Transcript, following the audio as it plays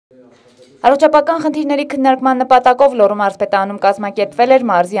Առողջապական խնդիրների քննարկման նպատակով Լոռու մարզպետարանում կազմակերպվել էր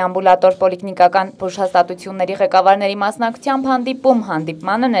մարզի ամբուլատոր պոլիկլինիկական բուժհաստատությունների ղեկավարների մասնակցությամբ հանդիպում։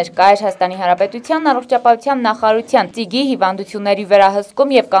 Հանդիպմանը ներկա էր Հայաստանի Հանրապետության առողջապահության նախարարության ծիգի հիվանդությունների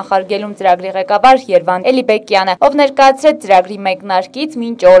վերահսկում եւ կանխարգելում ծրագրի ղեկավար Երվան Էլիբեկյանը, ով ներկայացրեց ծրագրի մեկնարկից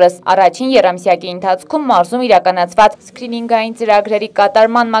մինչ օրս առաջին երամսյակի ընթացքում մարզում իրականացված սքրինինգային ծրագրերի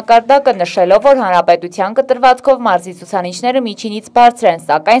կատարման մակարդակը, նշելով, որ հանրապետության կտրվածքով մարզի ցուցանիշները միջինից բարձր են,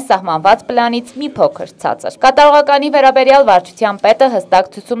 սակայն սահմանված պլանից մի փոքր ցածր։ Կատարողականի վերաբերյալ վարչության պետը հստակ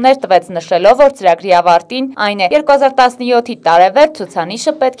ցուցումներ տվեց, նշելով, որ ծրագրի ավարտին, այն է 2017-ի տարեվերջ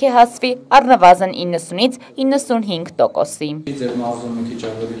ցուցանիշը պետք է հասցվի առնվազն 90-ից 95%-ի։ Ձեր մարզում մի քիչ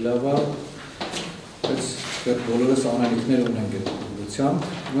ավելի լավ է, բայց բոլորս անելիքներ ունենք այդ ուղղությամբ։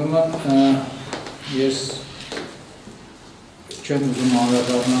 Ուրեմն ես չեմ ուզում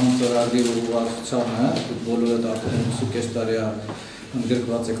անդրադառնալ ծրագրի ուղղվածությանը, բոլորը արդեն 5 տարի է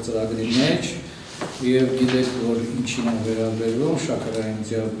ընդգրկված եք ծրագրի մեջ և գիտեք, որ ինչին է վերաբերվում շաքարային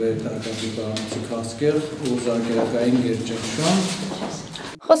դիաբետ, արկադի պարանոցի քաղցկեղ ու զարկերակային գերճնշում։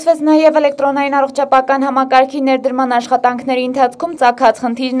 Խոսվեց նաև էլեկտրոնային առողջապահական համակարգի ներդրման աշխատանքների ընթացքում ծագած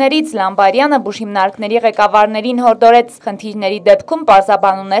խնդիրներից։ Լամբարյանը բուժհիմնարկների ղեկավարներին հորդորեց խնդիրների դեպքում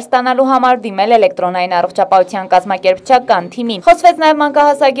պարզաբանումներ ստանալու համար դիմել էլեկտրոնային առողջապահության կազմակերպչական թիմին։ Խոսվեց նաև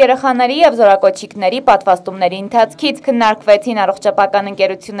մանկահասակ երեխաների և զորակոչիկների պատվաստումների ընթացքից, քննարկվեցին առողջապահական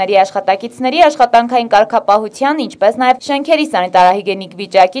ընկերությունների աշխատակիցների աշխատանքային կարգապահության, ինչպես նաև շենքերի սանիտարահիգիենիկ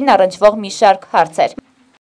վիճակին առնչվող մի շարք հարցեր։